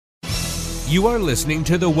You are listening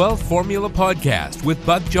to the Wealth Formula Podcast with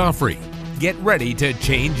Buck Joffrey. Get ready to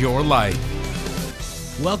change your life.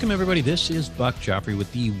 Welcome, everybody. This is Buck Joffrey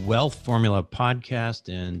with the Wealth Formula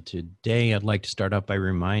Podcast. And today I'd like to start out by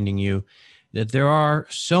reminding you that there are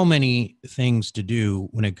so many things to do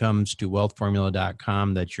when it comes to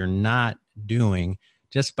wealthformula.com that you're not doing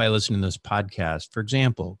just by listening to this podcast. For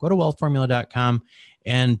example, go to wealthformula.com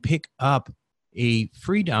and pick up a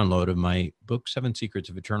free download of my book, 7 Secrets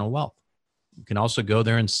of Eternal Wealth. You can also go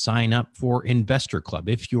there and sign up for Investor Club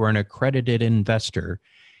if you are an accredited investor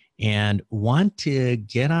and want to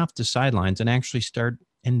get off the sidelines and actually start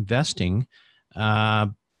investing.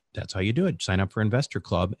 That's how you do it. Sign up for Investor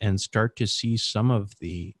Club and start to see some of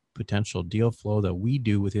the potential deal flow that we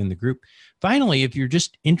do within the group. Finally, if you're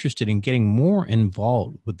just interested in getting more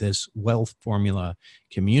involved with this Wealth Formula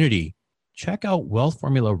community, check out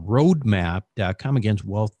wealthformularoadmap.com, against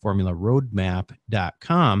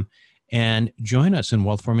wealthformularoadmap.com, and join us in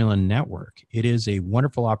Wealth Formula Network. It is a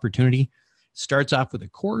wonderful opportunity. Starts off with a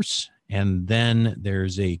course, and then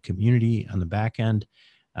there's a community on the back end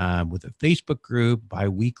with a Facebook group,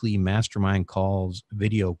 bi-weekly mastermind calls,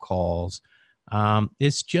 video calls.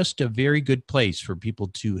 It's just a very good place for people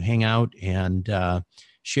to hang out and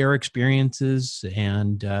share experiences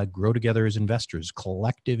and grow together as investors.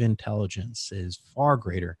 Collective intelligence is far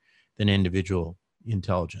greater than individual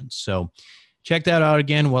intelligence. So check that out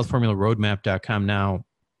again, wealthformularoadmap.com. Now,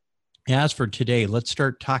 as for today, let's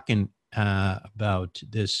start talking about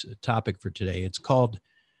this topic for today. It's called,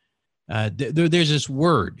 there's this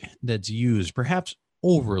word that's used, perhaps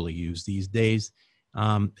overly used these days.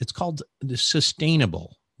 It's called the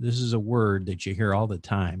sustainable. This is a word that you hear all the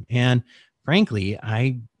time. And frankly,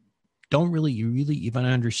 I don't really even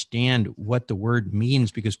understand what the word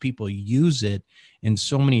means because people use it in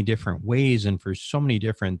so many different ways and for so many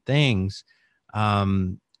different things.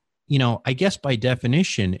 I guess by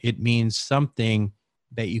definition, it means something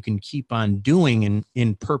that you can keep on doing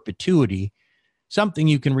in perpetuity, something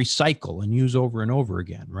you can recycle and use over and over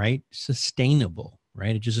again, right? Sustainable,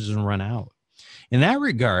 right? It just doesn't run out. In that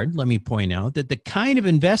regard, let me point out that the kind of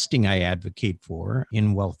investing I advocate for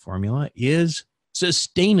in Wealth Formula is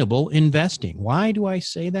sustainable investing. Why do I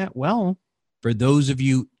say that? Well, for those of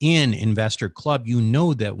you in Investor Club, you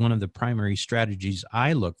know that one of the primary strategies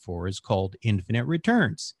I look for is called infinite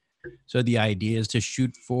returns. So the idea is to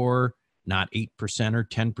shoot for not 8% or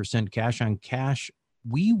 10% cash on cash.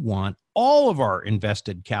 We want all of our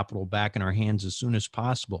invested capital back in our hands as soon as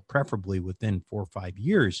possible, preferably within 4 or 5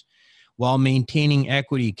 years, while maintaining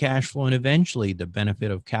equity, cash flow, and eventually the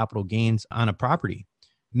benefit of capital gains on a property.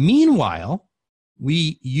 Meanwhile,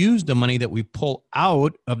 we use the money that we pull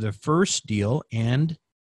out of the first deal and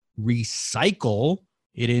recycle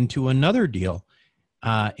it into another deal.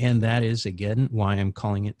 And that is, again, why I'm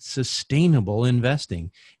calling it sustainable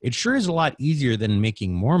investing. It sure is a lot easier than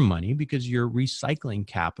making more money because you're recycling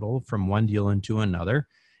capital from one deal into another,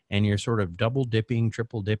 and you're sort of double dipping,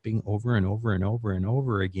 triple dipping over and over and over and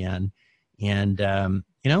over again. And,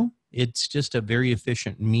 it's just a very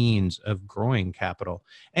efficient means of growing capital.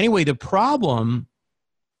 Anyway, the problem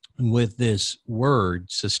with this word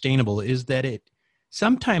sustainable is that it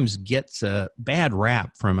sometimes gets a bad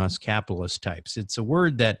rap from us capitalist types. It's a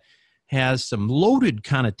word that has some loaded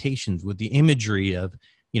connotations with the imagery of,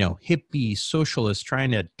 hippie socialists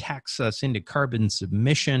trying to tax us into carbon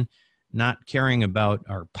submission, not caring about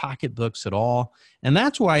our pocketbooks at all. And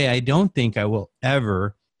that's why I don't think I will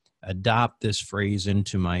ever adopt this phrase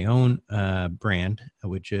into my own brand,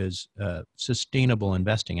 which is sustainable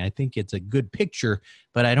investing. I think it's a good picture,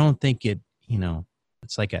 but I don't think it,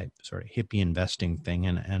 it's like a sort of hippie investing thing.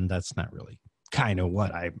 And that's not really kind of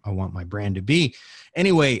what I want my brand to be.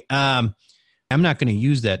 Anyway, I'm not going to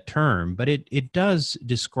use that term, but it does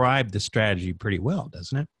describe the strategy pretty well,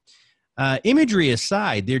 doesn't it? Imagery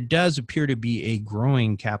aside, there does appear to be a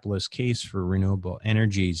growing capitalist case for renewable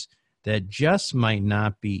energies that just might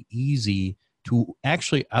not be easy to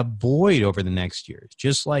actually avoid over the next years.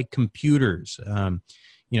 Just like computers,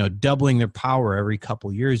 doubling their power every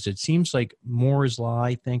couple years. It seems like Moore's Law,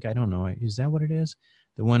 I think. I don't know. Is that what it is?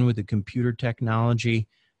 The one with the computer technology?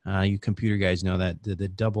 You computer guys know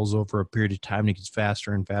that doubles over a period of time and it gets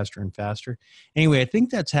faster and faster and faster. Anyway, I think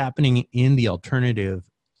that's happening in the alternative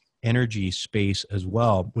energy space as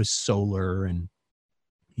well with solar and,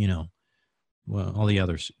 all the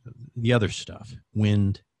other stuff,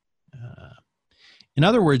 wind. In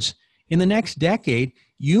other words, in the next decade,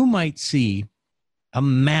 you might see a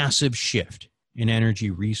massive shift in energy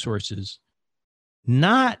resources,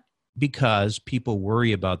 not because people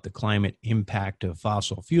worry about the climate impact of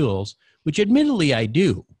fossil fuels, which admittedly I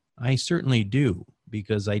do. I certainly do.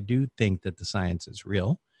 because I do think that the science is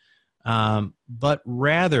real, but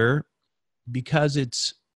rather because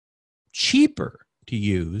it's cheaper to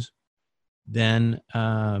use than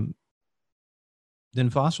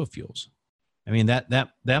fossil fuels. I mean,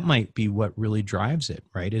 that might be what really drives it,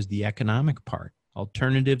 right? Is the economic part.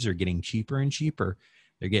 Alternatives are getting cheaper and cheaper.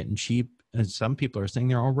 They're getting cheap, and some people are saying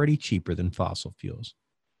they're already cheaper than fossil fuels.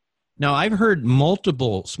 Now, I've heard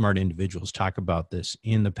multiple smart individuals talk about this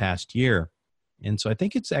in the past year. And so I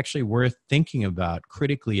think it's actually worth thinking about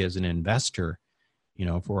critically as an investor,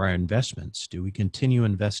 for our investments. Do we continue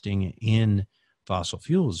investing in fossil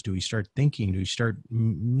fuels? Do we start thinking? Do we start,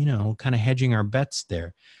 kind of hedging our bets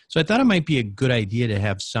there? So I thought it might be a good idea to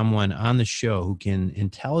have someone on the show who can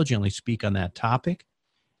intelligently speak on that topic.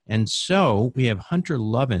 And so we have Hunter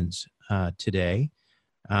Lovins today.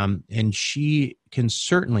 And she can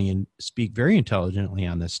certainly speak very intelligently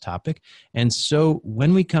on this topic. And so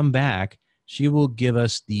when we come back, she will give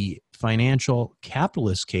us the financial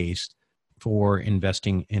capitalist case for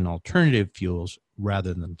investing in alternative fuels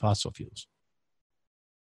rather than fossil fuels.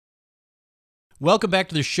 Welcome back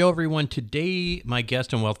to the show, everyone. Today, my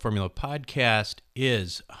guest on Wealth Formula Podcast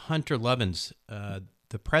is Hunter Lovins,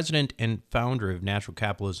 the president and founder of Natural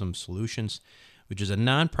Capitalism Solutions, which is a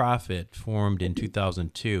nonprofit formed in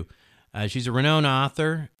 2002. She's a renowned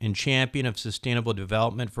author and champion of sustainable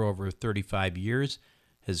development for over 35 years,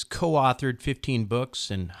 has co-authored 15 books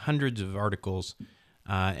and hundreds of articles,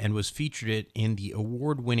 and was featured in the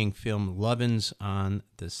award-winning film Lovins on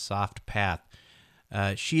the Soft Path.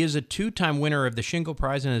 She is a two-time winner of the Shingle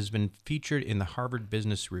Prize and has been featured in the Harvard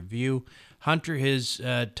Business Review. Hunter has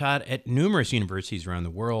taught at numerous universities around the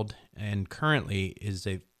world and currently is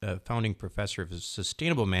a founding professor of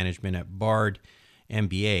sustainable management at Bard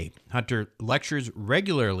MBA. Hunter lectures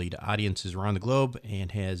regularly to audiences around the globe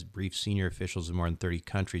and has briefed senior officials in more than 30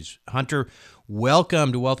 countries. Hunter,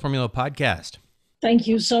 welcome to Wealth Formula Podcast. Thank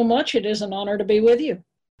you so much. It is an honor to be with you.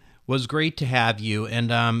 Was great to have you. And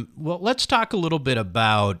well, let's talk a little bit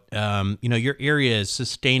about, your area is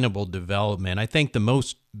sustainable development. I think the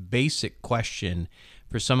most basic question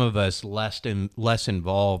for some of us less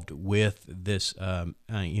involved with this,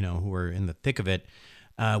 who are in the thick of it,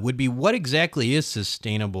 would be what exactly is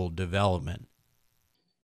sustainable development?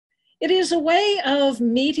 It is a way of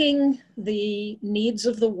meeting the needs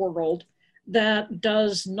of the world that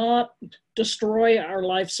does not destroy our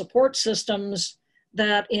life support systems,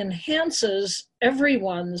 that enhances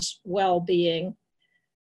everyone's well-being.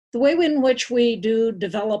 The way in which we do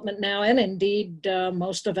development now, and indeed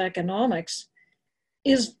most of economics,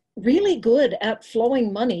 is really good at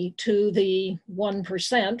flowing money to the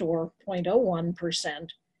 1% or 0.01%,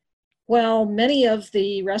 while many of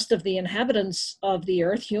the rest of the inhabitants of the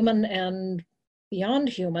earth, human and beyond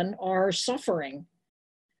human, are suffering.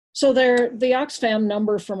 So the Oxfam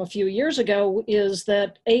number from a few years ago is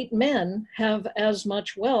that 8 men have as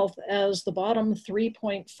much wealth as the bottom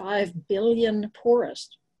 3.5 billion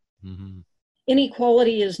poorest. Mm-hmm.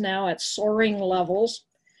 Inequality is now at soaring levels.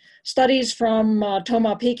 Studies from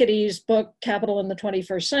Thomas Piketty's book, Capital in the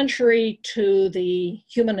 21st Century, to the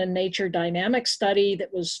Human and Nature Dynamics study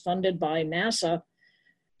that was funded by NASA,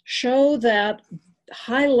 show that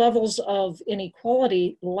high levels of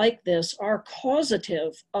inequality like this are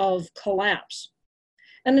causative of collapse.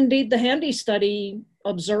 And indeed, the Handy study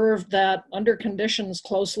observed that under conditions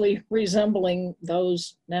closely resembling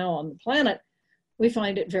those now on the planet, we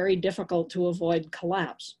find it very difficult to avoid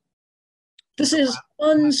collapse. This is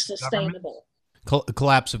unsustainable.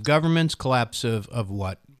 Collapse of governments, collapse of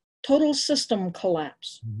what? Total system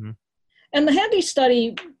collapse. Mm-hmm. And the Handy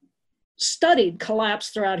study studied collapse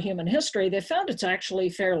throughout human history. They found it's actually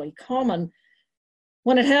fairly common.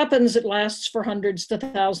 When it happens, it lasts for hundreds to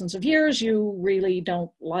thousands of years. You really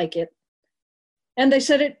don't like it. And they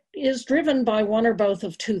said it is driven by one or both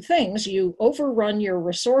of two things. You overrun your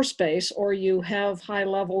resource base or you have high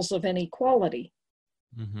levels of inequality.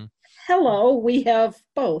 Mm-hmm. Hello, we have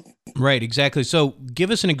both. Right, exactly. So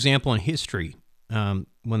give us an example in history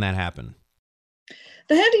when that happened.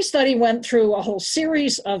 The Handy study went through a whole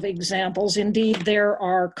series of examples. Indeed, there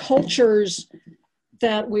are cultures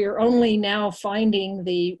that we're only now finding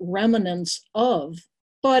the remnants of.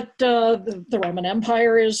 But the Roman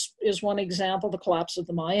Empire is one example, the collapse of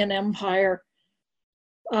the Mayan Empire,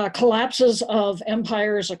 collapses of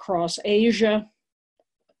empires across Asia,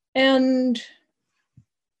 and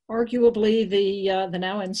arguably the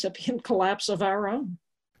now incipient collapse of our own.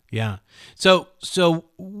 Yeah. So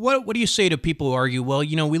what do you say to people who argue, well,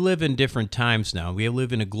 we live in different times now. We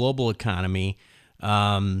live in a global economy.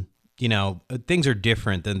 Things are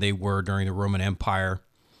different than they were during the Roman Empire.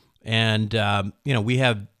 And, we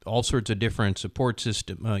have all sorts of different support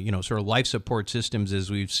system, sort of life support systems, as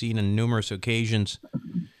we've seen on numerous occasions,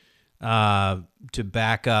 to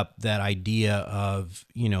back up that idea of,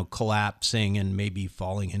 collapsing and maybe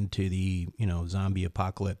falling into the, zombie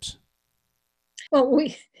apocalypse. Well,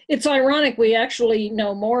 it's ironic. We actually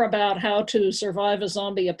know more about how to survive a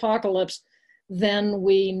zombie apocalypse than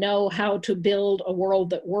we know how to build a world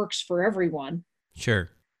that works for everyone. Sure.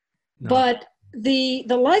 No. But the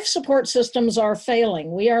life support systems are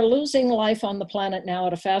failing. We are losing life on the planet now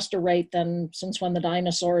at a faster rate than since when the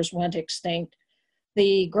dinosaurs went extinct.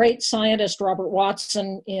 The great scientist Robert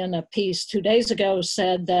Watson, in a piece 2 days ago,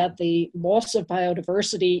 said that the loss of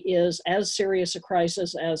biodiversity is as serious a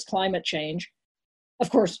crisis as climate change. Of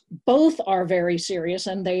course, both are very serious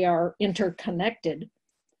and they are interconnected.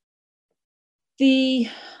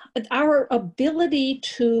 Our ability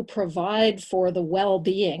to provide for the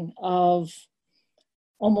well-being of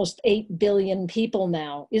almost 8 billion people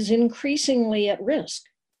now is increasingly at risk.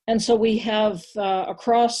 And so we have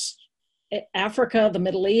across Africa, the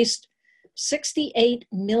Middle East, 68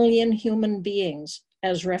 million human beings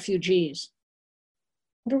as refugees.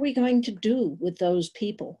 What are we going to do with those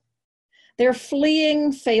people? They're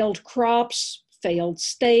fleeing failed crops, failed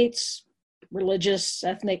states, religious,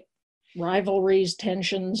 ethnic rivalries,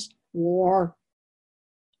 tensions, war.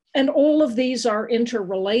 And all of these are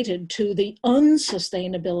interrelated to the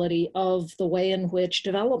unsustainability of the way in which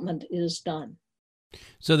development is done.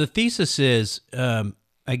 So the thesis is,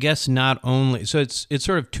 I guess, not only, so it's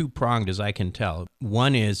sort of two-pronged, as I can tell.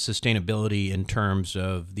 One is sustainability in terms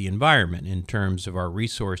of the environment, in terms of our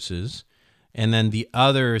resources, and then the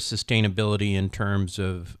other is sustainability in terms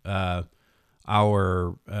of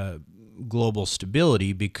our global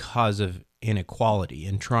stability because of inequality,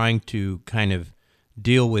 and trying to kind of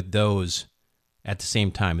deal with those at the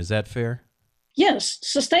same time. Is that fair? Yes,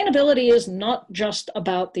 sustainability is not just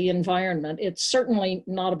about the environment. It's certainly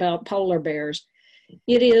not about polar bears.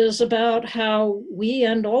 It is about how we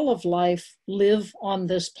and all of life live on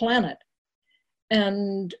this planet.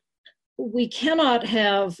 And we cannot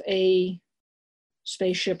have a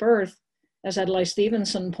spaceship Earth, as Adlai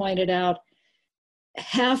Stevenson pointed out,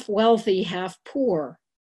 half wealthy, half poor,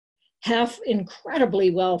 half incredibly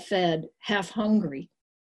well-fed, half hungry,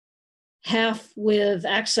 half with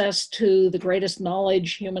access to the greatest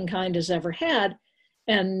knowledge humankind has ever had,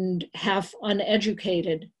 and half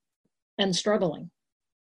uneducated and struggling.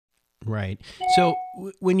 Right. So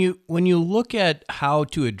when you look at how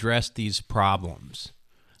to address these problems,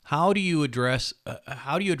 how do you address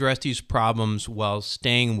these problems while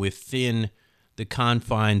staying within the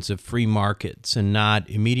confines of free markets and not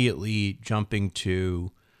immediately jumping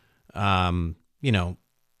to, I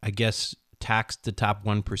guess, tax the top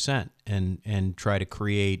 1% and try to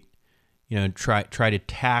create, try to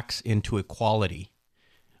tax into equality?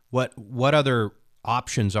 What other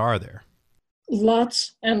options are there?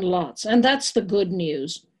 Lots and lots. And that's the good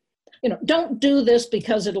news. Don't do this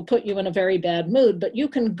because it'll put you in a very bad mood, but you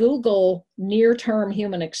can Google near-term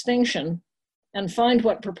human extinction and find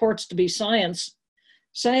what purports to be science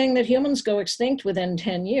saying that humans go extinct within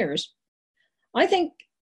 10 years. I think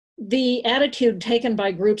the attitude taken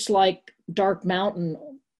by groups like Dark Mountain,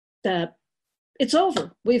 that it's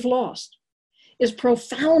over, we've lost, is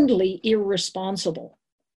profoundly irresponsible.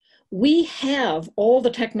 We have all the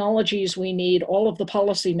technologies we need, all of the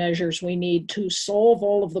policy measures we need to solve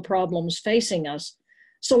all of the problems facing us.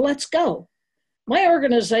 So let's go. My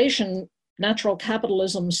organization, Natural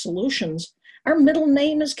Capitalism Solutions, our middle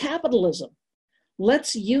name is capitalism.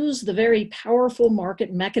 Let's use the very powerful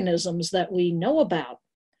market mechanisms that we know about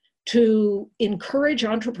to encourage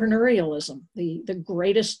entrepreneurialism, the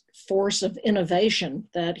greatest force of innovation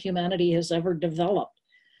that humanity has ever developed.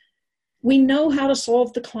 We know how to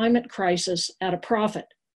solve the climate crisis at a profit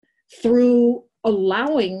through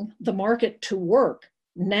allowing the market to work.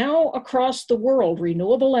 Now across the world,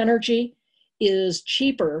 renewable energy is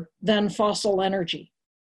cheaper than fossil energy.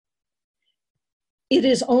 It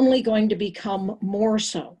is only going to become more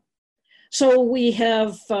so. So we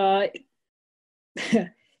have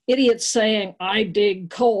idiots saying, I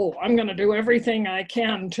dig coal. I'm going to do everything I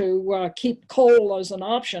can to keep coal as an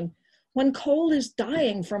option, when coal is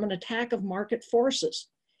dying from an attack of market forces.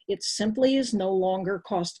 It simply is no longer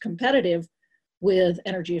cost competitive with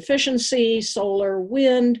energy efficiency, solar,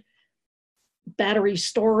 wind, battery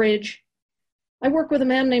storage. I work with a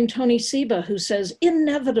man named Tony Seba who says,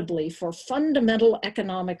 inevitably, for fundamental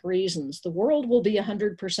economic reasons, the world will be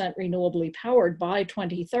 100% renewably powered by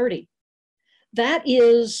 2030. That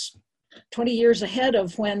is 20 years ahead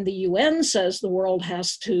of when the UN says the world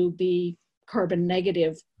has to be carbon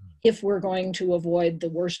negative if we're going to avoid the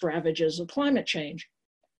worst ravages of climate change.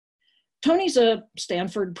 Tony's a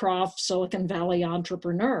Stanford prof, Silicon Valley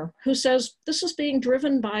entrepreneur who says this is being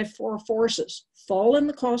driven by four forces: fall in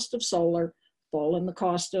the cost of solar, fall in the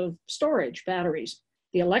cost of storage, batteries,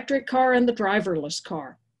 the electric car, and the driverless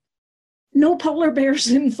car. No polar bears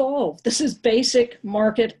involved. This is basic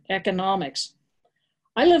market economics.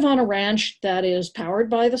 I live on a ranch that is powered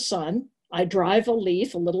by the sun. I drive a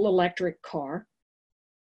Leaf, a little electric car,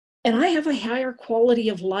 and I have a higher quality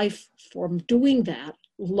of life from doing that,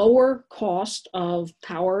 lower cost of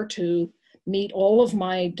power to meet all of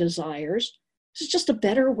my desires. This is just a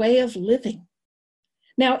better way of living.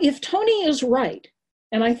 Now, if Tony is right,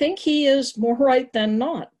 and I think he is more right than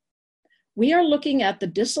not, we are looking at the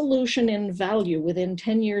dissolution in value within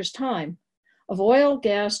 10 years' time of oil,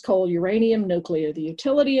 gas, coal, uranium, nuclear, the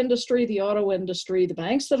utility industry, the auto industry, the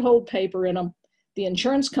banks that hold paper in them, the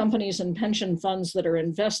insurance companies and pension funds that are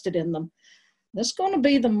invested in them. This is going to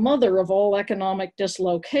be the mother of all economic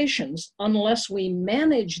dislocations unless we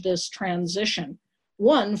manage this transition,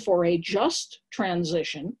 one, for a just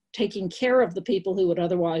transition, taking care of the people who would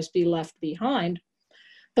otherwise be left behind,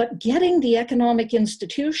 but getting the economic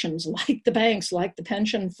institutions like the banks, like the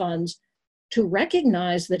pension funds, to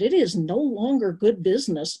recognize that it is no longer good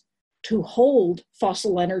business to hold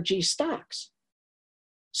fossil energy stocks.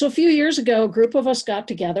 So a few years ago, a group of us got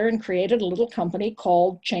together and created a little company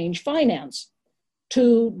called Change Finance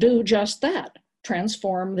to do just that,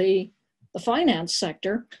 transform the finance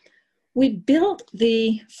sector. We built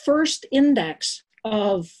the first index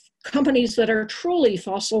of companies that are truly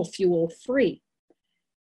fossil fuel free,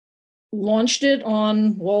 launched it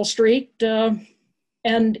on Wall Street,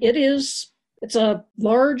 and it's a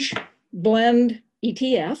large blend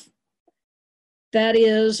ETF that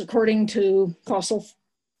is, according to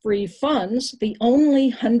fossil-free funds, the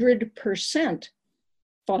only 100%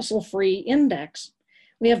 fossil-free index.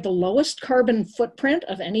 We have the lowest carbon footprint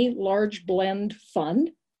of any large blend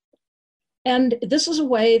fund. And this is a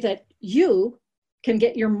way that you can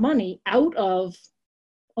get your money out of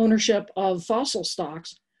ownership of fossil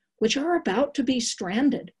stocks, which are about to be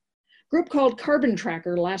stranded. A group called Carbon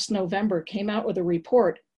Tracker last November came out with a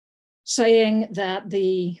report saying that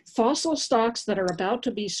the fossil stocks that are about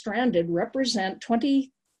to be stranded represent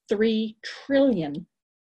 23 trillion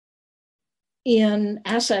in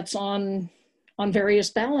assets on various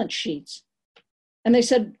balance sheets. And they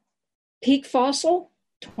said, peak fossil,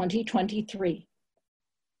 2023.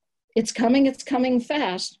 It's coming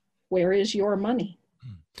fast. Where is your money?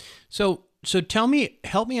 So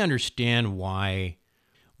help me understand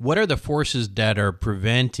what are the forces that are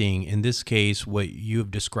preventing, in this case, what you've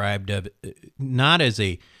described of not as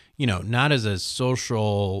a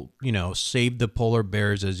social, save the polar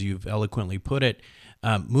bears, as you've eloquently put it,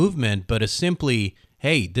 movement, but a simply,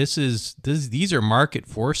 hey, these are market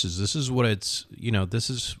forces. This is what this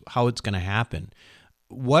is how it's going to happen.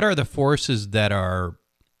 What are the forces that are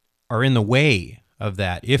in the way of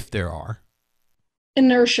that, if there are?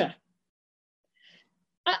 Inertia.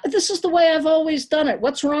 This is the way I've always done it.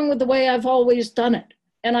 What's wrong with the way I've always done it?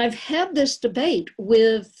 And I've had this debate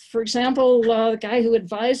with, for example, the guy who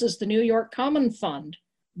advises the New York Common Fund,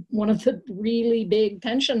 one of the really big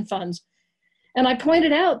pension funds. And I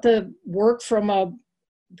pointed out the work from a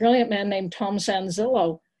brilliant man named Tom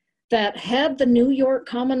Sanzillo that had the New York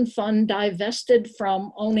Common Fund divested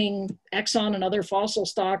from owning Exxon and other fossil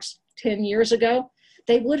stocks 10 years ago,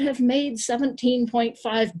 they would have made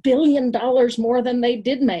 $17.5 billion more than they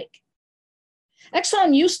did make.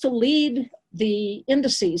 Exxon used to lead the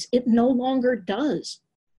indices. It no longer does.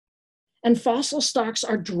 And fossil stocks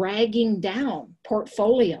are dragging down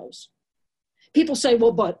portfolios. People say,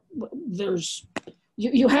 well, but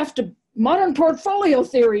you have to, modern portfolio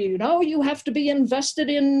theory, you have to be invested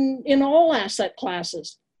in all asset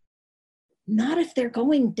classes. Not if they're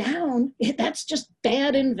going down. That's just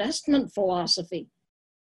bad investment philosophy.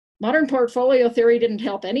 Modern portfolio theory didn't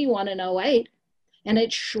help anyone in 2008, and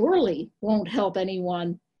it surely won't help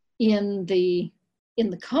anyone in the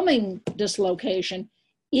coming dislocation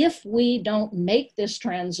if we don't make this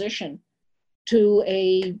transition to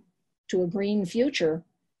a green future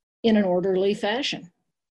in an orderly fashion.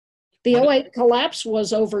 The 2008 collapse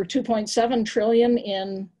was over 2.7 trillion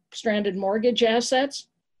in stranded mortgage assets.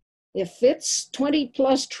 If it's 20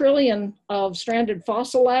 plus trillion of stranded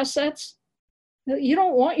fossil assets, you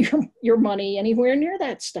don't want your money anywhere near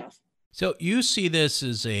that stuff. So you see this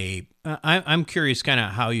as I'm curious kind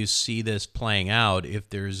of how you see this playing out if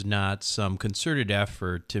there's not some concerted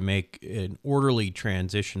effort to make an orderly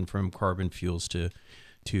transition from carbon fuels to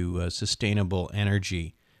sustainable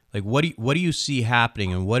energy. Like what do you see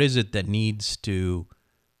happening, and what is it that needs to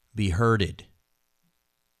be herded?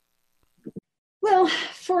 Well,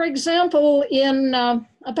 for example, in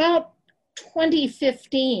about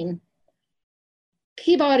 2015,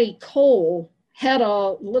 Peabody Coal had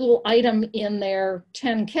a little item in their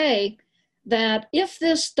 10K that if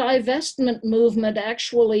this divestment movement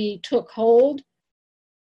actually took hold,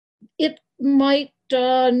 it might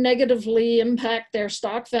negatively impact their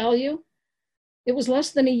stock value. It was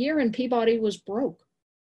less than a year and Peabody was broke,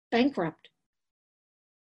 bankrupt.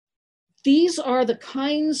 These are the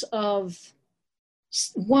kinds of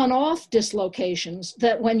one-off dislocations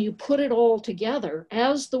that when you put it all together,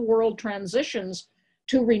 as the world transitions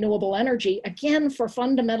to renewable energy, again, for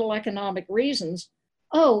fundamental economic reasons,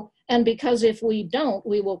 and because if we don't,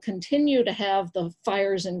 we will continue to have the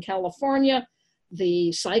fires in California,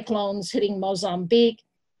 the cyclones hitting Mozambique,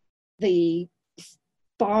 the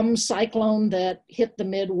bomb cyclone that hit the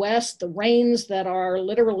Midwest, the rains that are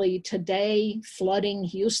literally today flooding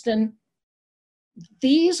Houston.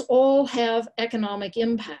 These all have economic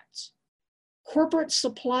impacts. Corporate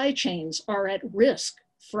supply chains are at risk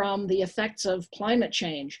from the effects of climate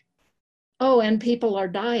change. And people are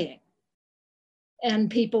dying.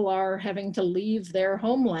 And people are having to leave their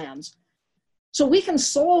homelands. So we can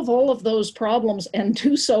solve all of those problems and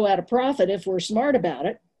do so at a profit if we're smart about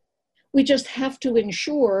it. We just have to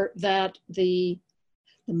ensure that the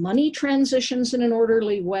money transitions in an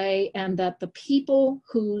orderly way and that the people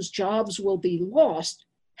whose jobs will be lost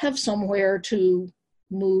have somewhere to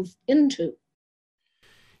move into.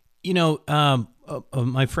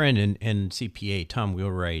 My friend and CPA, Tom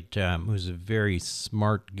Wheelwright, who's a very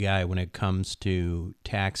smart guy when it comes to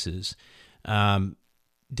taxes,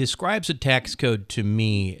 describes a tax code to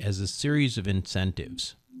me as a series of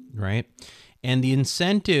incentives, right? And the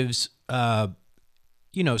incentives,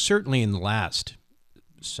 certainly in the last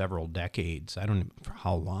several decades, I don't know for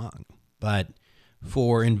how long, but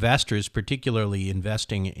for investors, particularly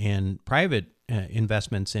investing in private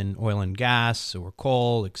investments in oil and gas or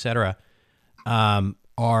coal, et cetera,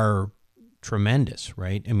 are tremendous,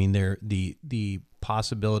 right? I mean, the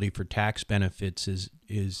possibility for tax benefits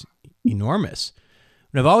is enormous.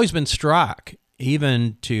 But I've always been struck,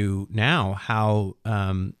 even to now, how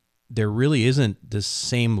there really isn't the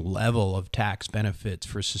same level of tax benefits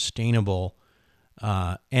for sustainable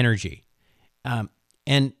energy.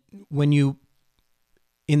 And when you,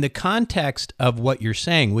 in the context of what you're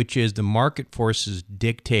saying, which is the market forces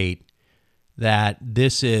dictate that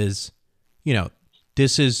this is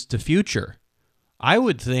the future, I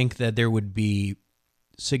would think that there would be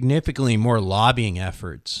significantly more lobbying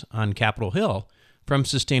efforts on Capitol Hill from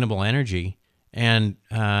sustainable energy and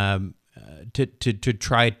to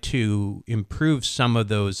try to improve some of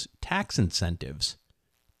those tax incentives.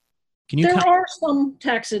 There are some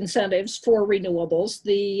tax incentives for renewables,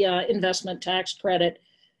 the investment tax credit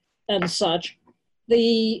and such,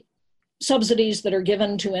 the subsidies that are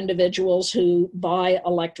given to individuals who buy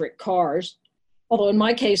electric cars. Although in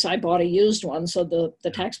my case, I bought a used one, so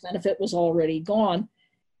the tax benefit was already gone.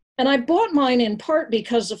 And I bought mine in part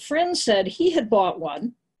because a friend said he had bought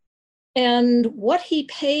one, and what he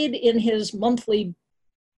paid in his monthly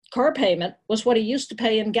car payment was what he used to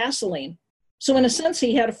pay in gasoline. So in a sense,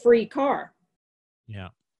 he had a free car. Yeah.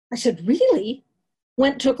 I said, really?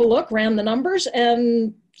 Took a look, ran the numbers,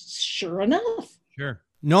 and sure enough. Sure.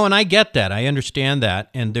 No, and I get that. I understand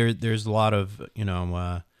that. And there's a lot of,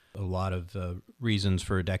 reasons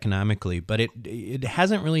for it economically, but it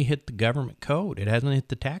hasn't really hit the government code. It hasn't hit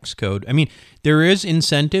the tax code. I mean, there is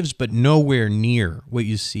incentives, but nowhere near what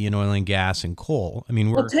you see in oil and gas and coal. I mean,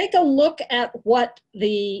 well, take a look at what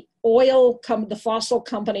the the fossil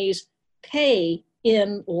companies pay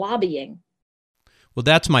in lobbying. Well,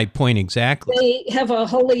 that's my point exactly. They have a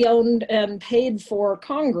wholly owned and paid for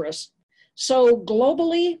Congress. So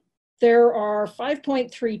globally, there are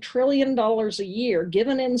 $5.3 trillion a year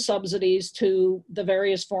given in subsidies to the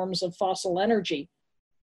various forms of fossil energy.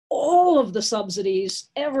 All of the subsidies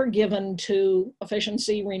ever given to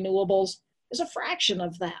efficiency renewables is a fraction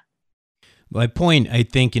of that. My point, I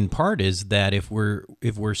think, in part is that if we're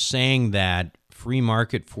saying that free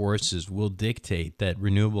market forces will dictate that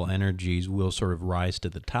renewable energies will sort of rise to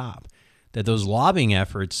the top, that those lobbying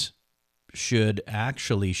efforts should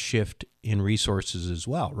actually shift in resources as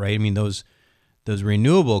well, right? I mean, those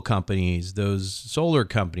renewable companies, those solar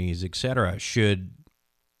companies, et cetera, should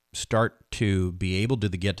start to be able to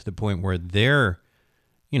get to the point where they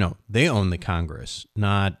own the Congress,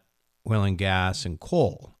 not oil and gas and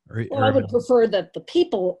coal. Well, I would prefer that the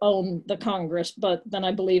people own the Congress, but then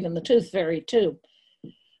I believe in the tooth fairy too.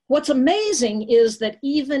 What's amazing is that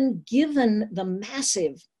even given the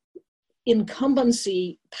massive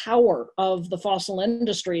incumbency power of the fossil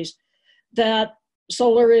industries that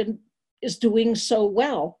solar is doing so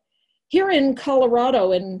well. Here in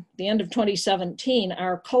Colorado, in the end of 2017,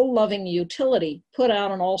 our coal-loving utility put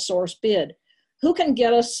out an all-source bid. Who can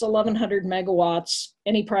get us 1,100 megawatts,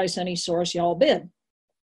 any price, any source, y'all bid?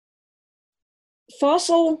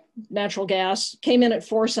 Fossil natural gas came in at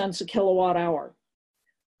 4 cents a kilowatt hour.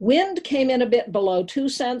 Wind came in a bit below 2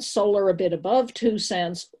 cents, solar a bit above 2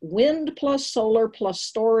 cents. Wind plus solar plus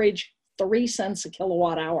storage, 3 cents a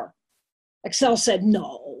kilowatt hour. Xcel said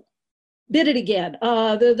no. Bid it again,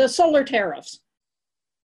 the solar tariffs.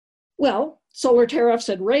 Well, solar tariffs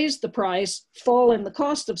had raised the price, fall in the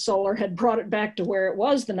cost of solar had brought it back to where it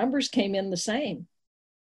was. The numbers came in the same.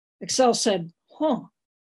 Xcel said,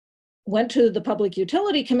 went to the Public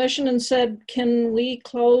Utility Commission and said, can we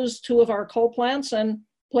close 2 of our coal plants and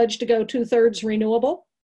pledge to go 2/3 renewable?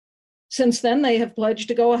 Since then, they have pledged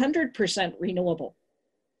to go 100% renewable.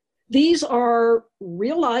 These are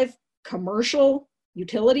real life commercial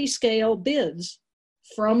utility scale bids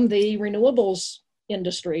from the renewables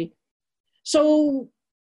industry. So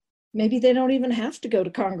maybe they don't even have to go to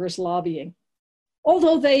Congress lobbying,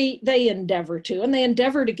 although they endeavor to, and they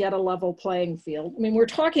endeavor to get a level playing field. I mean, we're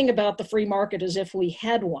talking about the free market as if we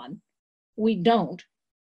had one. We don't.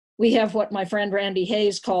 We have what my friend Randy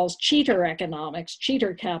Hayes calls cheater economics,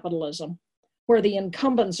 cheater capitalism, where the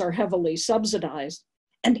incumbents are heavily subsidized.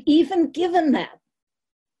 And even given that,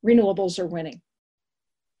 renewables are winning.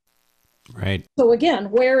 Right. So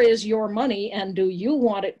again, where is your money, and do you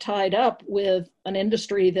want it tied up with an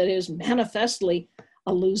industry that is manifestly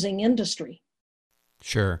a losing industry?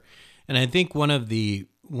 Sure. And I think one of the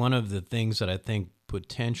things that I think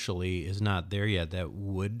potentially is not there yet that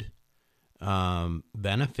would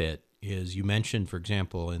benefit is, you mentioned, for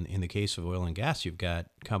example, in the case of oil and gas, you've got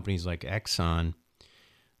companies like Exxon,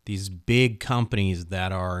 these big companies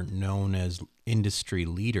that are known as industry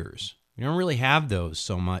leaders. We don't really have those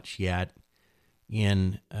so much yet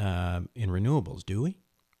in renewables, do we?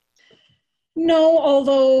 No,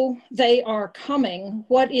 although they are coming.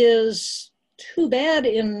 What is too bad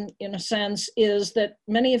in a sense is that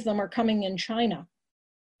many of them are coming in China.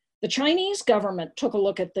 The Chinese government took a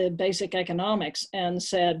look at the basic economics and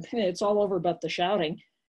said, hey, it's all over but the shouting,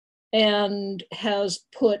 and has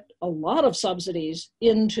put a lot of subsidies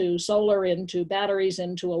into solar, into batteries,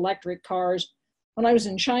 into electric cars. When I was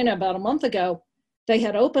in China about a month ago, they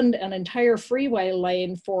had opened an entire freeway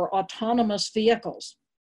lane for autonomous vehicles.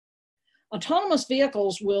 Autonomous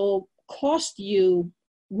vehicles will cost you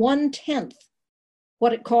 1/10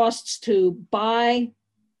 what it costs to buy,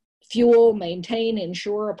 fuel, maintain,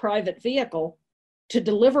 insure a private vehicle to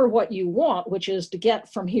deliver what you want, which is to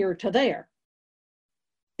get from here to there.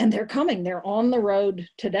 And they're coming. They're on the road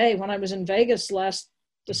today. When I was in Vegas last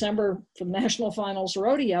December for the National Finals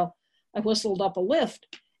Rodeo, I whistled up a lift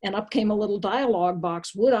and up came a little dialogue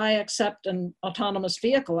box. Would I accept an autonomous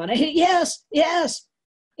vehicle? And I hit yes, yes.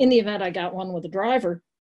 In the event, I got one with a driver.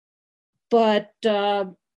 But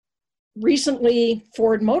recently,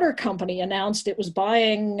 Ford Motor Company announced it was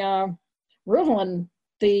buying Rivian,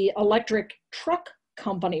 the electric truck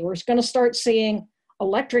company. We're going to start seeing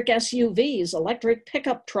electric SUVs, electric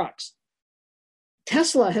pickup trucks.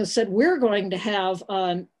 Tesla has said we're going to have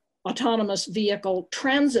an autonomous vehicle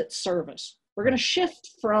transit service. We're going to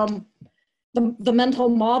shift from the mental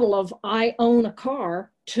model of I own a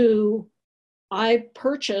car to I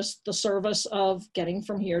purchase the service of getting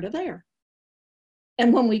from here to there.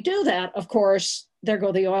 And when we do that, of course, there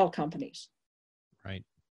go the oil companies. Right,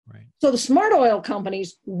 right. So the smart oil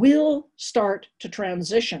companies will start to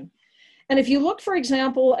transition. And if you look, for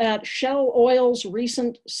example, at Shell Oil's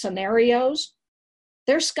recent scenarios,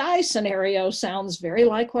 their sky scenario sounds very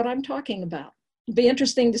like what I'm talking about. It'd be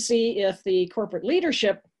interesting to see if the corporate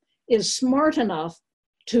leadership is smart enough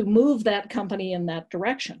to move that company in that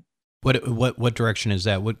direction. What direction is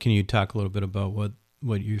that? What can you talk a little bit about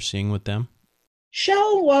what you're seeing with them?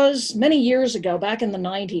 Shell was many years ago, back in the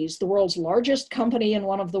 90s, the world's largest company and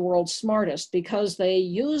one of the world's smartest because they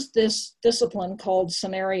used this discipline called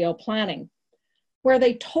scenario planning, where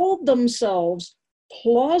they told themselves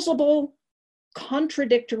plausible,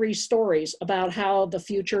 contradictory stories about how the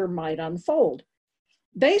future might unfold.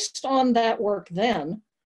 Based on that work then,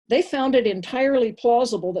 they found it entirely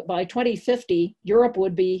plausible that by 2050, Europe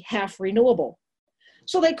would be half renewable.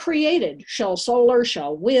 So they created Shell Solar,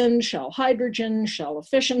 Shell Wind, Shell Hydrogen, Shell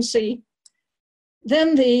Efficiency.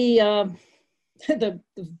 Then the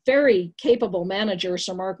very capable manager,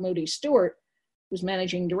 Sir Mark Moody Stewart, who's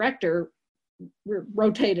managing director,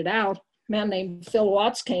 rotated out. A man named Phil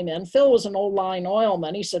Watts came in. Phil was an old line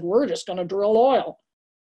oilman. He said, we're just going to drill oil.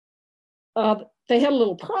 they had a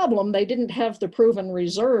little problem. They didn't have the proven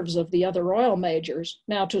reserves of the other oil majors.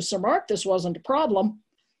 Now, to Sir Mark, this wasn't a problem.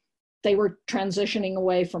 They were transitioning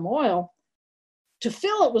away from oil. To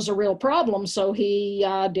Phil, it was a real problem, so he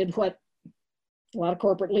did what a lot of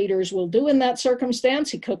corporate leaders will do in that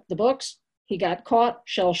circumstance. He cooked the books. He got caught.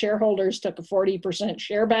 Shell shareholders took a 40%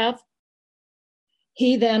 share bath.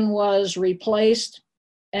 He then was replaced,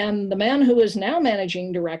 and the man who is now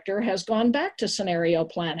managing director has gone back to scenario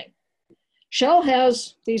planning. Shell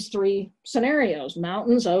has these three scenarios: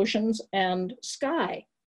 mountains, oceans, and sky.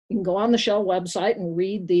 You can go on the Shell website and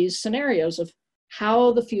read these scenarios of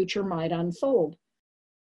how the future might unfold.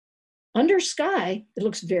 Under sky, it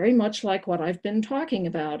looks very much like what I've been talking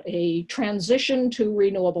about, a transition to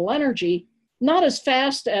renewable energy, not as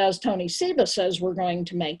fast as Tony Seba says we're going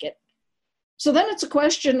to make it. So then it's a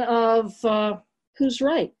question of who's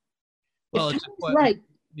right. Well, if Tony's right,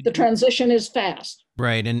 the transition is fast.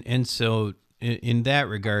 Right. And so in that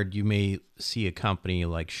regard, you may see a company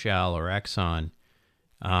like Shell or Exxon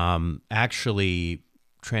actually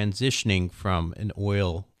transitioning from an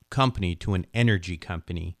oil company to an energy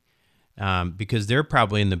company, because they're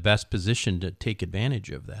probably in the best position to take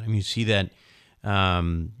advantage of that. I mean, you see that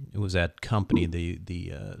it was that company,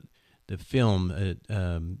 the film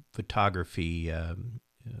photography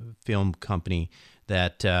film company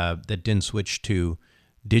that didn't switch to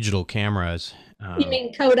digital cameras. You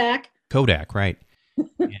mean Kodak? Kodak, right?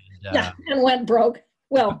 And, yeah, and went broke.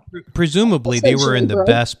 Well, presumably they were in the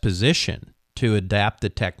best position to adapt the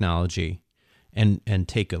technology and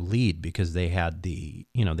take a lead because they had the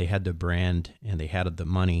brand and they had the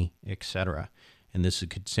money, etc. And this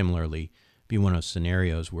could similarly be one of those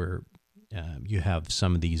scenarios where you have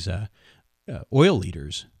some of these oil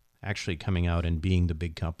leaders actually coming out and being the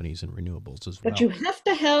big companies in renewables as well. But you have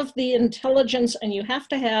to have the intelligence and you have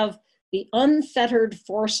to have the unfettered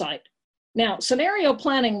foresight. Now, scenario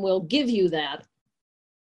planning will give you that.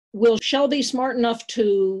 Will Shell be smart enough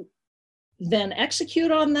to then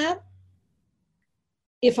execute on that?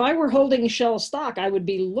 If I were holding Shell stock, I would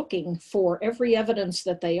be looking for every evidence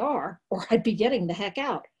that they are, or I'd be getting the heck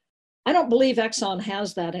out. I don't believe Exxon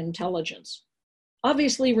has that intelligence.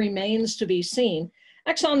 Obviously remains to be seen.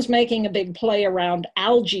 Exxon's making a big play around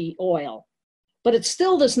algae oil, but it's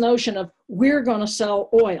still this notion of we're going to sell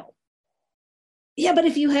oil. Yeah, but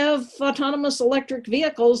if you have autonomous electric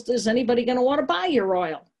vehicles, is anybody going to want to buy your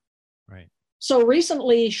oil? Right. So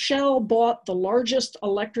recently, Shell bought the largest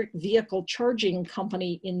electric vehicle charging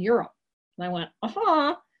company in Europe. And I went,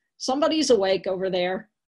 aha, somebody's awake over there.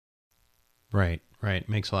 Right, right.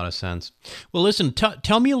 Makes a lot of sense. Well, listen,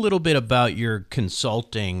 tell me a little bit about your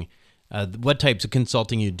consulting, what types of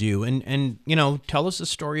consulting you do, and tell us a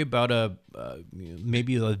story about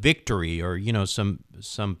maybe a victory or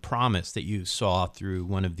some promise that you saw through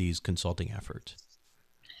one of these consulting efforts.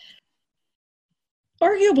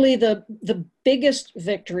 Arguably, the biggest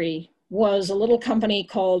victory was a little company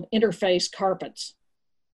called Interface Carpets.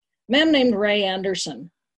 A man named Ray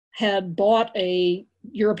Anderson had bought a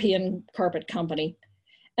European carpet company,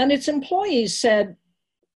 and its employees said,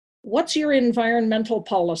 "What's your environmental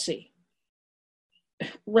policy?"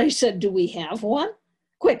 Ray said, "Do we have one?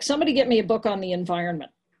 Quick, somebody get me a book on the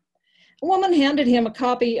environment." A woman handed him a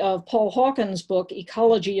copy of Paul Hawken's book,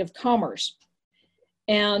 Ecology of Commerce.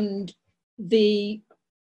 And the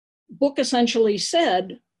book essentially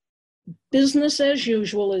said, business as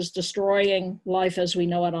usual is destroying life as we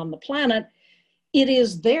know it on the planet. It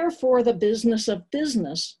is therefore the business of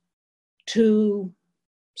business to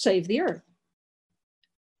save the earth.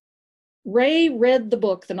 Ray read the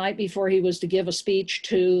book the night before he was to give a speech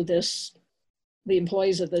to the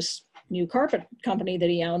employees of this new carpet company that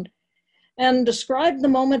he owned, and described the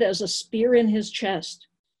moment as a spear in his chest.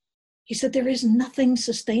 He said, "There is nothing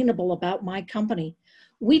sustainable about my company.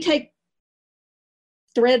 We take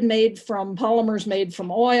thread made from polymers made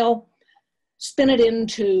from oil, spin it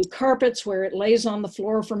into carpets where it lays on the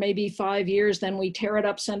floor for maybe 5 years, then we tear it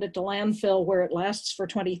up, send it to landfill where it lasts for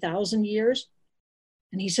 20,000 years.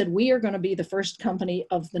 And he said, we are going to be the first company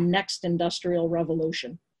of the next industrial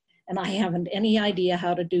revolution. And I haven't any idea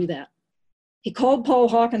how to do that. He called Paul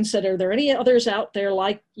Hawken and said, are there any others out there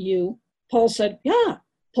like you? Paul said, yeah,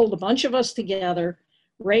 pulled a bunch of us together.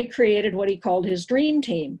 Ray created what he called his dream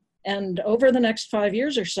team. And over the next 5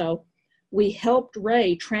 years or so, we helped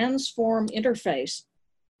Ray transform Interface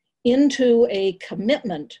into a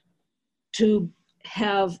commitment to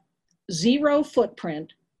have zero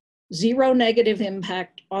footprint, zero negative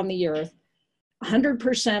impact on the earth,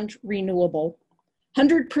 100% renewable,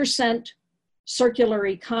 100% circular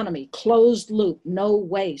economy, closed loop, no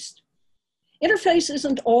waste. Interface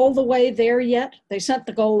isn't all the way there yet. They set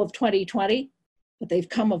the goal of 2020, but they've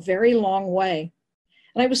come a very long way.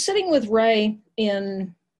 And I was sitting with Ray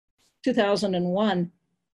in 2001,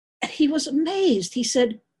 and he was amazed. He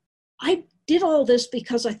said, I did all this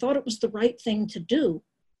because I thought it was the right thing to do.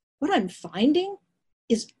 What I'm finding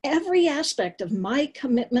is every aspect of my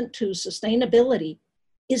commitment to sustainability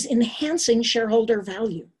is enhancing shareholder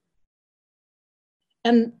value.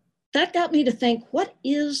 And that got me to think, what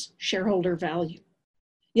is shareholder value?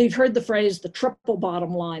 You've heard the phrase, the triple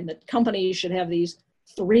bottom line, that companies should have these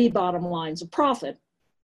 3 bottom lines of profit,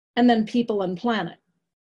 and then people and planet.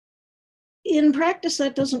 In practice,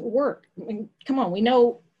 that doesn't work. I mean, come on, we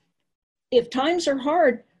know if times are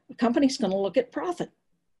hard, a company's going to look at profit.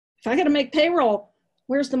 If I got to make payroll,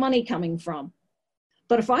 where's the money coming from?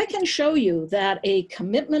 But if I can show you that a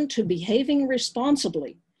commitment to behaving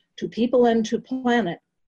responsibly to people and to planet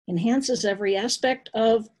enhances every aspect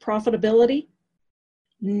of profitability,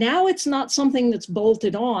 now it's not something that's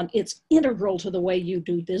bolted on, it's integral to the way you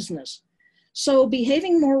do business. So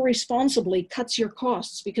behaving more responsibly cuts your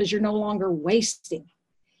costs because you're no longer wasting.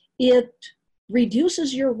 It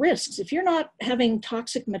reduces your risks. If you're not having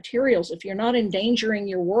toxic materials, if you're not endangering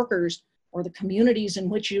your workers or the communities in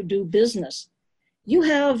which you do business, you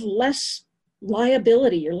have less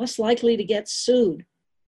liability. You're less likely to get sued.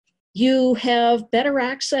 You have better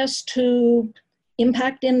access to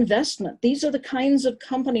impact investment. These are the kinds of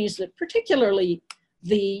companies that particularly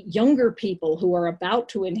the younger people who are about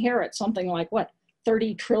to inherit something like,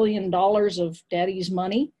 $30 trillion of daddy's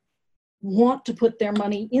money, want to put their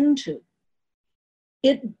money into.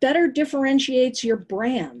 It better differentiates your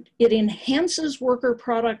brand. It enhances worker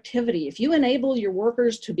productivity. If you enable your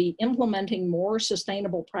workers to be implementing more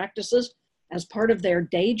sustainable practices as part of their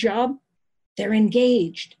day job, they're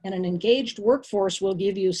engaged, and an engaged workforce will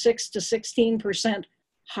give you 6 to 16%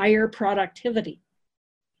 higher productivity.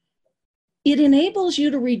 It enables you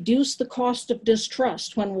to reduce the cost of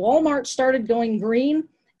distrust. When Walmart started going green,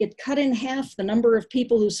 it cut in half the number of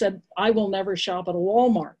people who said, I will never shop at a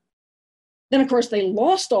Walmart. Then, of course, they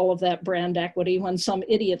lost all of that brand equity when some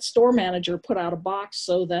idiot store manager put out a box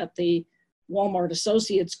so that the Walmart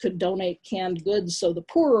associates could donate canned goods so the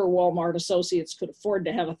poorer Walmart associates could afford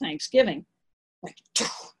to have a Thanksgiving.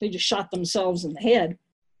 They just shot themselves in the head.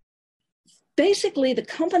 Basically, the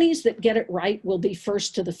companies that get it right will be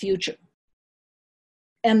first to the future.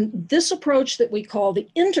 And this approach that we call the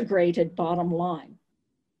integrated bottom line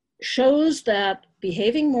shows that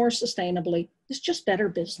behaving more sustainably is just better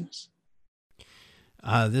business.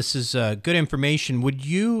 This is good information. Would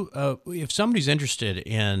you, if somebody's interested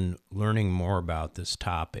in learning more about this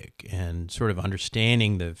topic and sort of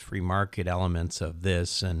understanding the free market elements of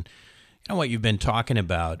this and what you've been talking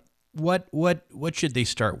about, what should they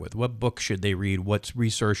start with? What book should they read? What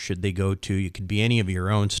resource should they go to? It could be any of your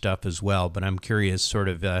own stuff as well, but I'm curious, sort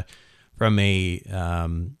of from a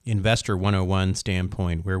investor 101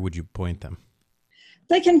 standpoint, where would you point them?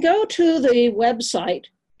 They can go to the website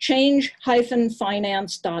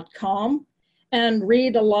change-finance.com and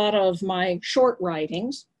read a lot of my short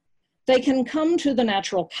writings. They can come to the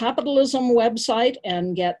Natural Capitalism website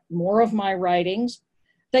and get more of my writings.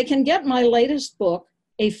 They can get my latest book,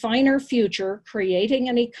 A Finer Future, Creating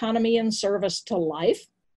an Economy in Service to Life.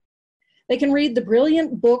 They can read the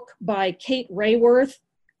brilliant book by Kate Rayworth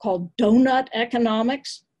called Donut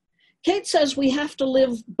Economics. Kate says we have to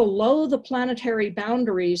live below the planetary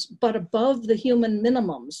boundaries, but above the human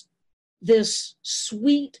minimums, this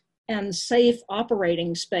sweet and safe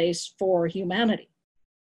operating space for humanity.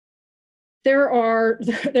 There are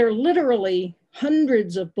literally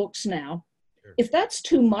hundreds of books now. Sure. If that's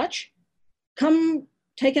too much, come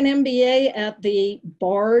take an MBA at the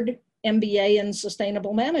Bard MBA in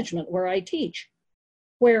Sustainable Management, where I teach,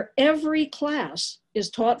 where every class is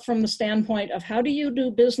taught from the standpoint of how do you do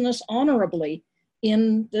business honorably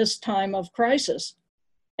in this time of crisis,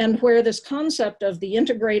 and where this concept of the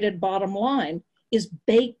integrated bottom line is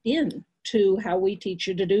baked in to how we teach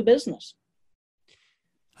you to do business.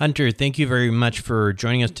 Hunter, thank you very much for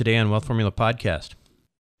joining us today on Wealth Formula Podcast.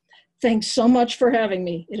 Thanks so much for having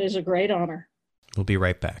me. It is a great honor. We'll be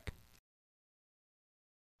right back.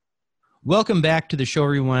 Welcome back to the show,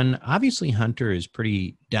 everyone. Obviously, Hunter is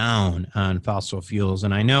pretty down on fossil fuels,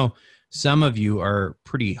 and I know some of you are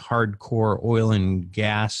pretty hardcore oil and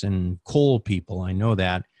gas and coal people. I know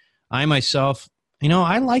that. I myself,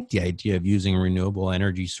 I like the idea of using renewable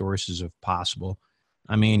energy sources if possible.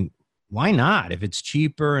 I mean, why not? If it's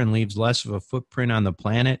cheaper and leaves less of a footprint on the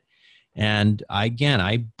planet. And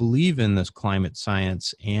I believe in this climate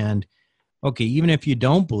science, and okay, even if you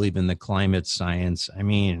don't believe in the climate science, I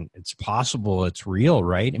mean, it's possible, it's real,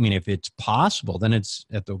 right? I mean, if it's possible, then it's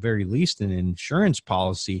at the very least an insurance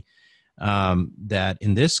policy that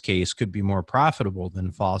in this case could be more profitable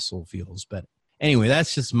than fossil fuels. But anyway,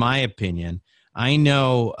 that's just my opinion. I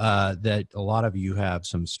know that a lot of you have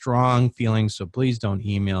some strong feelings, so please don't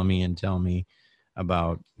email me and tell me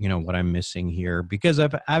about what I'm missing here, because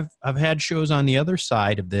I've had shows on the other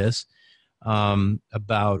side of this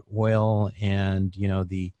about oil and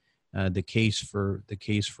the case for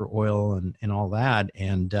oil and all that,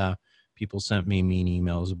 and people sent me mean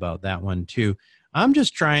emails about that one too. I'm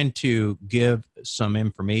just trying to give some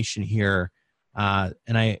information here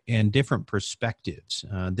and different perspectives.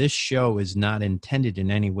 This show is not intended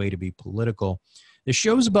in any way to be political. The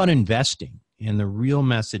show is about investing, and the real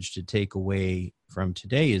message to take away from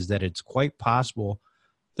today is that it's quite possible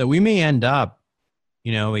that we may end up,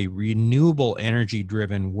 a renewable energy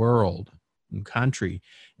driven world and country,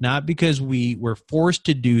 not because we were forced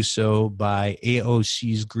to do so by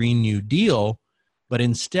AOC's Green New Deal, but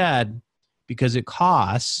instead because it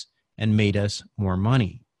costs and made us more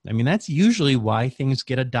money. I mean, that's usually why things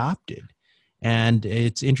get adopted. And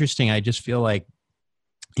it's interesting. I just feel like,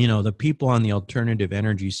 the people on the alternative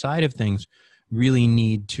energy side of things really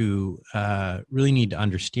need to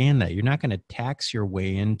understand that you're not going to tax your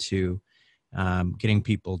way into getting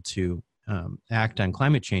people to act on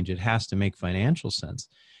climate change. It has to make financial sense.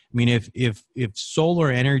 I mean, if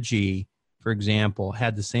solar energy, for example,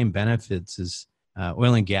 had the same benefits as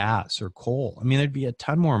oil and gas or coal, I mean, there'd be a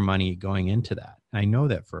ton more money going into that. I know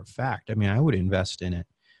that for a fact. I mean, I would invest in it,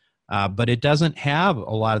 but it doesn't have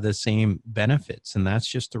a lot of the same benefits, and that's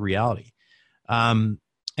just the reality.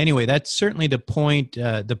 Anyway, that's certainly the point.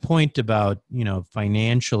 The point about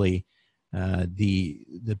financially,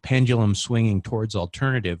 the pendulum swinging towards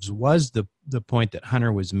alternatives was the point that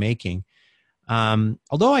Hunter was making.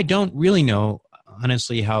 Although I don't really know,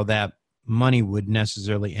 honestly, how that money would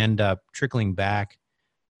necessarily end up trickling back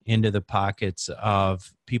into the pockets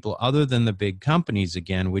of people other than the big companies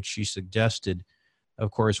again, which she suggested, of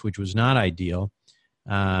course, which was not ideal,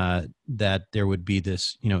 that there would be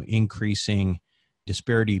this, increasing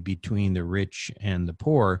disparity between the rich and the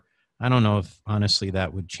poor. I don't know if honestly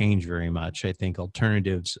that would change very much. I think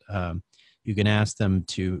alternatives, you can ask them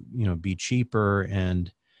to, be cheaper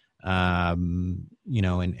and, and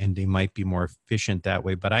they might be more efficient that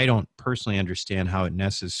way. But I don't personally understand how it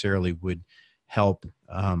necessarily would help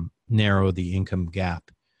narrow the income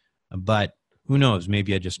gap. But who knows?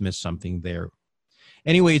 Maybe I just missed something there.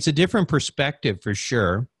 Anyway, it's a different perspective for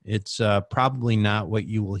sure. It's probably not what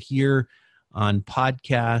you will hear on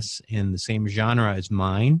podcasts in the same genre as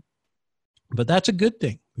mine. But that's a good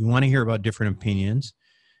thing. We want to hear about different opinions.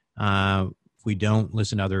 If we don't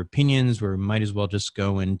listen to other opinions, we might as well just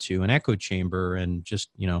go into an echo chamber and just,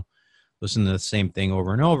 listen to the same thing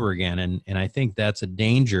over and over again. And I think that's a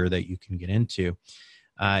danger that you can get into.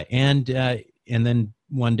 And then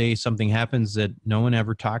one day something happens that no one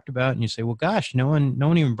ever talked about, and you say, well, gosh, no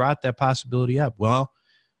one even brought that possibility up. Well,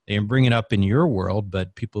 they didn't bring it up in your world,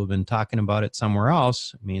 but people have been talking about it somewhere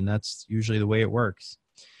else. I mean, that's usually the way it works.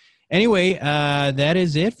 Anyway, that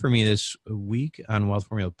is it for me this week on Wealth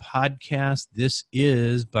Formula Podcast. This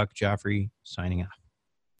is Buck Joffrey signing off.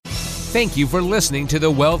 Thank you for listening to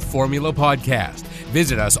the Wealth Formula Podcast.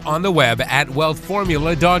 Visit us on the web at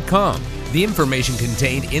wealthformula.com. The information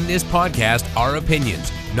contained in this podcast are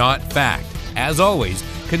opinions, not fact. As always,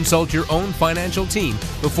 consult your own financial team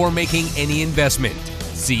before making any investment.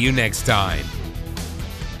 See you next time.